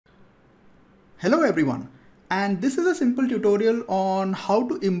Hello everyone, and this is a simple tutorial on how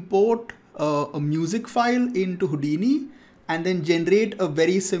to import a music file into Houdini and then generate a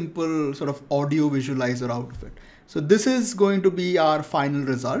very simple sort of audio visualizer out of it. So this is going to be our final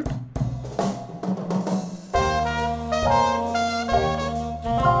result.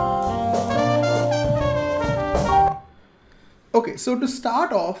 Okay, so to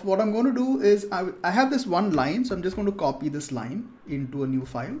start off, what I'm going to do is I have this one line, so I'm just going to copy this line into a new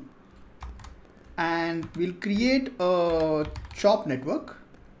file. And we'll create a chop network.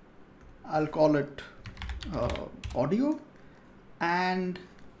 I'll call it audio. And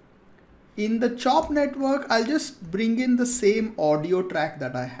in the chop network, I'll just bring in the same audio track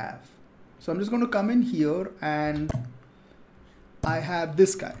that I have. So I'm just going to come in here and I have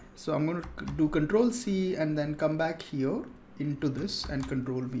this guy. So I'm going to do Control C and then come back here into this and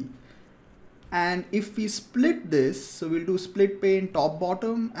Control V. And if we split this, so we'll do split pane top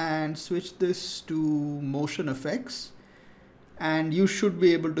bottom and switch this to motion effects, and you should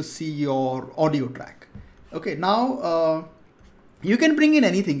be able to see your audio track. Okay, now you can bring in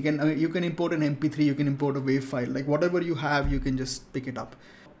anything. You can import an MP3, you can import a WAV file, like whatever you have, you can just pick it up.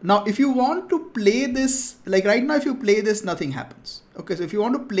 Now, if you want to play this, like right now, if you play this, nothing happens. Okay, so if you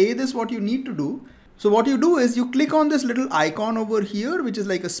want to play this, what you need to do, so what you do is you click on this little icon over here, which is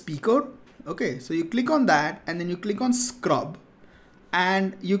like a speaker. Okay, so you click on that and then you click on scrub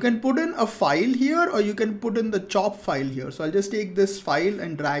and you can put in a file here or you can put in the chop file here. So I'll just take this file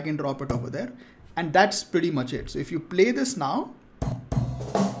and drag and drop it over there. And that's pretty much it. So if you play this now,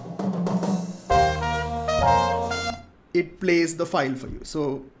 it plays the file for you.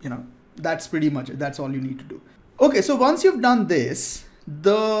 So, that's pretty much it. That's all you need to do. Okay, so once you've done this,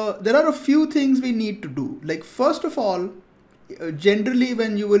 there are a few things we need to do. Like first of all, generally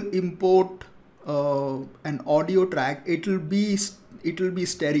when you will import an audio track, it'll be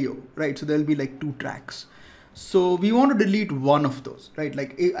stereo, right? So there'll be like 2 tracks. So we want to delete one of those, right?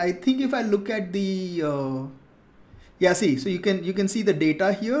 Like I think if I look at the so you can see the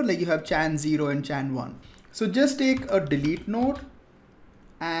data here, like you have chan 0 and chan 1. So just take a delete node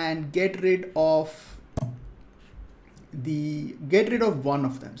and get rid of one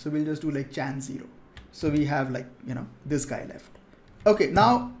of them. So we'll just do like chan 0. So we have like, this guy left. Okay,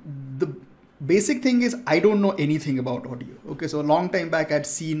 now the basic thing is I don't know anything about audio. Okay, so a long time back I'd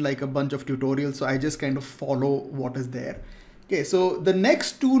seen like a bunch of tutorials, so I just kind of follow what is there. Okay, so the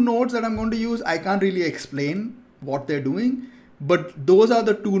next 2 nodes that I'm going to use, I can't really explain what they're doing, but those are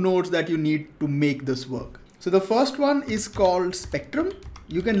the 2 nodes that you need to make this work. So the first one is called spectrum.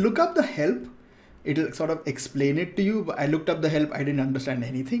 You can look up the help. It'll sort of explain it to you, but I looked up the help. I didn't understand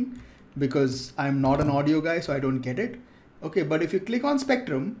anything because I'm not an audio guy, so I don't get it. Okay, but if you click on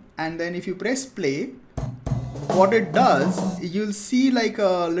spectrum and then if you press play, what it does, you'll see like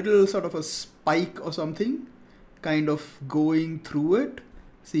a little sort of a spike or something kind of going through it.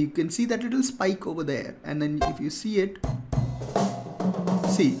 So you can see that little spike over there. And then if you see it,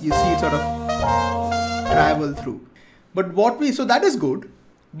 you see it sort of travel through. But so that is good.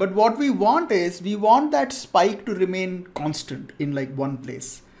 But what we want is, we want that spike to remain constant in like one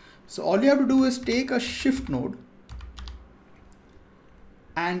place. So all you have to do is take a shift node.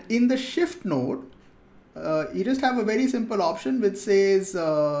 And in the shift node, you just have a very simple option which says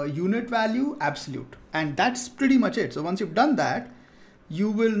unit value absolute. And that's pretty much it. So once you've done that,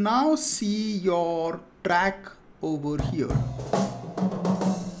 you will now see your track over here.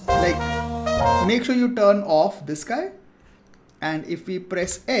 Like, make sure you turn off this guy. And if we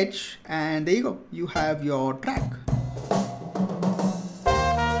press H, and there you go, you have your track.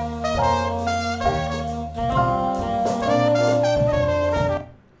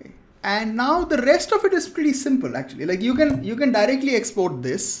 Okay. And now the rest of it is pretty simple actually. Like you can directly export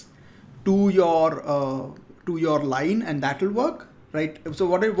this to your line and that'll work, right? So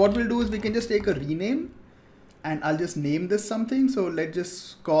what we'll do is we can just take a rename and I'll just name this something. So let's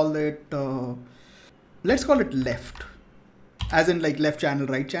just call it, let's call it left. As in like left channel,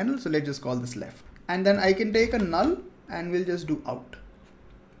 right channel. So let's just call this left. And then I can take a null and we'll just do out.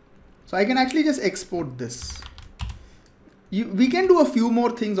 So I can actually just export this. We can do a few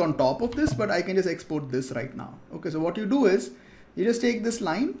more things on top of this, but I can just export this right now. Okay, so what you do is you just take this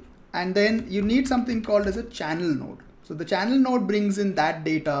line and then you need something called as a channel node. So the channel node brings in that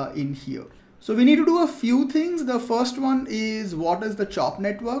data in here. So we need to do a few things. The first one is, what is the chop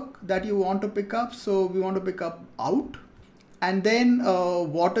network that you want to pick up? So we want to pick up out. And then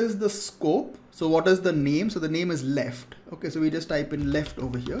what is the scope? So what is the name? So the name is left. Okay, so we just type in left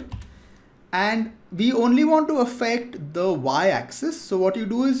over here. And we only want to affect the y-axis. So what you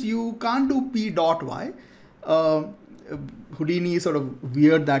do is you can't do p dot y. Houdini is sort of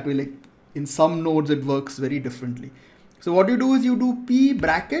weird that way. Like in some nodes it works very differently. So what you do is you do P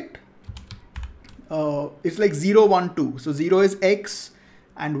bracket, it's like 0, 1, 2. So 0 is X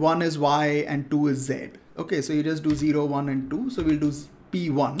and 1 is Y and 2 is Z. Okay, so you just do 0, 1 and 2. So we'll do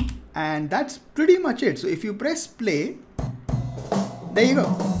P1 and that's pretty much it. So if you press play, there you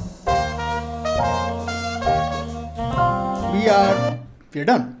go. We're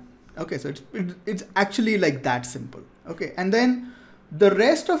done. Okay, so it's actually like that simple. Okay, and then the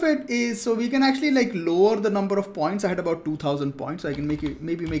rest of it is, so we can actually like lower the number of points. I had about 2000 points, so I can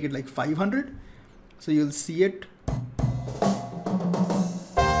maybe make it like 500. So you'll see it.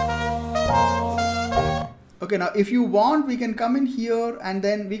 Okay, now if you want, we can come in here and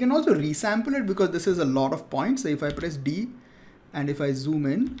then we can also resample it because this is a lot of points. So if I press D and if I zoom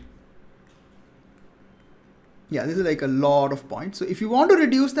in, yeah, this is like a lot of points. So if you want to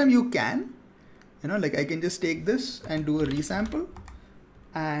reduce them, you can, you know, like I can just take this and do a resample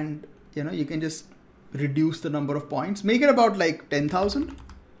and, you know, you can just reduce the number of points, make it about like 10,000.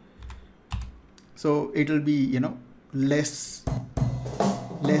 So it'll be, you know, less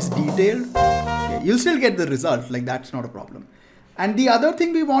detailed. Okay, you'll still get the result, like that's not a problem. And the other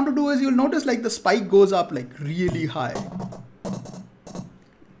thing we want to do is you'll notice like the spike goes up like really high.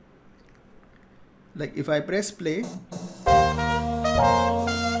 Like if I press play,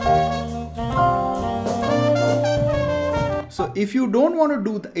 so if you don't want to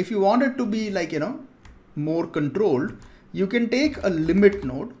do that, if you want it to be like, you know, more controlled, you can take a limit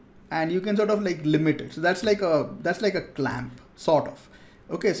node and you can sort of like limit it. So that's like a clamp sort of.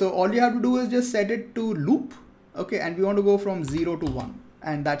 Okay, so all you have to do is just set it to loop. Okay, and we want to go from 0 to 1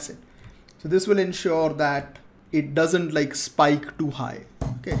 and that's it. So this will ensure that it doesn't like spike too high.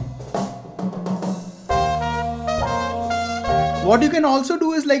 Okay. What you can also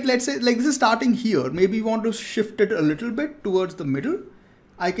do is like, let's say like this is starting here. Maybe you want to shift it a little bit towards the middle.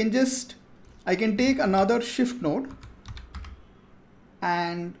 I can take another shift node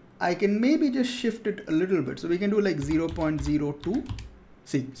and I can maybe just shift it a little bit. So we can do like 0.02.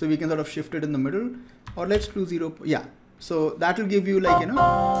 See, so we can sort of shift it in the middle, or let's do 0. Yeah. So that will give you like, you know,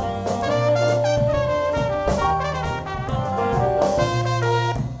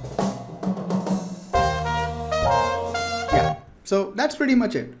 so that's pretty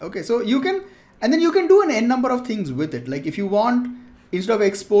much it. Okay, so you can, and then you can do an n number of things with it. Like if you want, instead of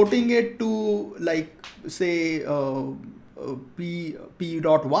exporting it to like say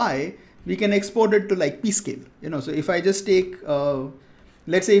p.y, we can export it to like p scale. You know, so if I just take,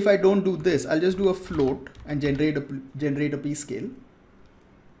 let's say if I don't do this, I'll just do a float and generate a p scale.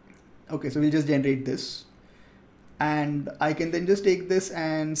 Okay, so we'll just generate this, and I can then just take this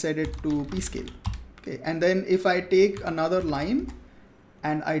and set it to p scale. Okay, and then if I take another line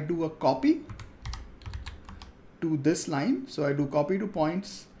and I do a copy to this line, so I do copy to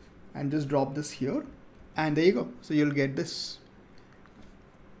points and just drop this here, and there you go. So you'll get this.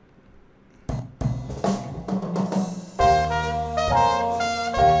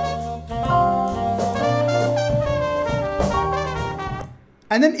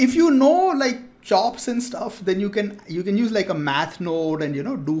 And then if you know like chops and stuff, then you can use like a math node and, you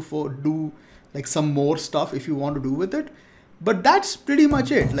know, do like some more stuff if you want to do with it. But that's pretty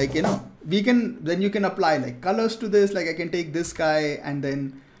much it. Like, you know, then you can apply like colors to this. Like I can take this guy and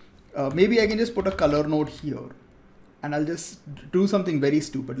then maybe I can just put a color node here and I'll just do something very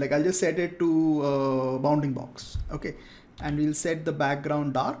stupid. Like I'll just set it to bounding box. Okay. And we'll set the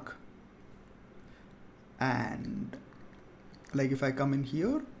background dark. And like if I come in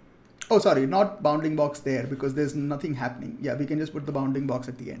here, oh, sorry, not bounding box there because there's nothing happening. Yeah, we can just put the bounding box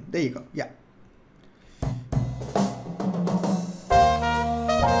at the end. There you go. Yeah.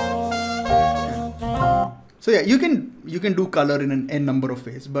 So yeah, you can do color in an n number of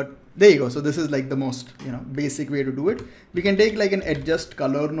ways, but there you go. So this is like the most, you know, basic way to do it. We can take like an adjust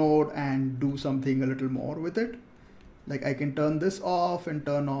color node and do something a little more with it. Like I can turn this off and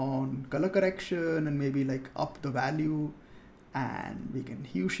turn on color correction and maybe like up the value, and we can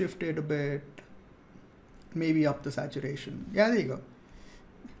hue shift it a bit, maybe up the saturation. Yeah, there you go.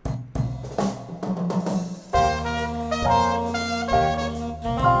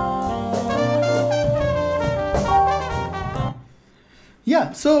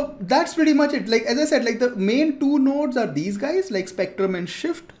 Yeah, so that's pretty much it. Like, as I said, like the main two nodes are these guys, like spectrum and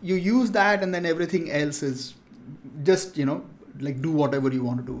shift. You use that and then everything else is just, you know, like do whatever you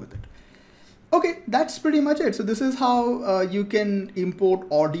want to do with it. Okay, that's pretty much it. So this is how you can import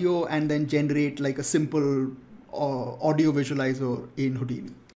audio and then generate like a simple audio visualizer in Houdini.